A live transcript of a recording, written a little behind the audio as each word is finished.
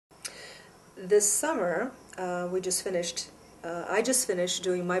This summer, I just finished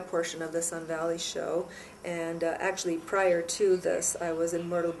doing my portion of the Sun Valley show, and actually prior to this, I was in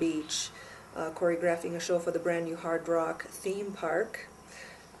Myrtle Beach choreographing a show for the brand new Hard Rock theme park,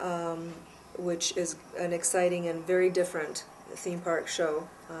 which is an exciting and very different theme park show.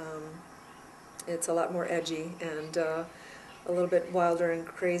 It's a lot more edgy and a little bit wilder and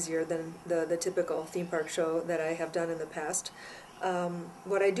crazier than the typical theme park show that I have done in the past.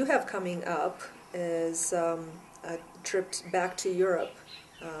 What I do have coming up is a trip back to Europe.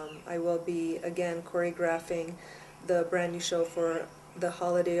 I will be again choreographing the brand new show for the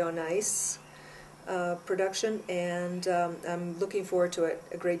Holiday on Ice production, and I'm looking forward to it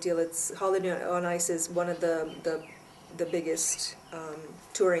a great deal. Holiday on Ice is one of the biggest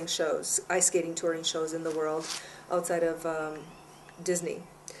touring shows, ice skating touring shows in the world, outside of Disney,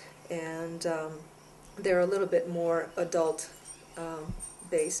 and they're a little bit more adult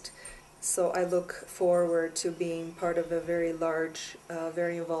based. So I look forward to being part of a very large,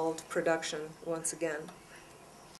 very involved production once again.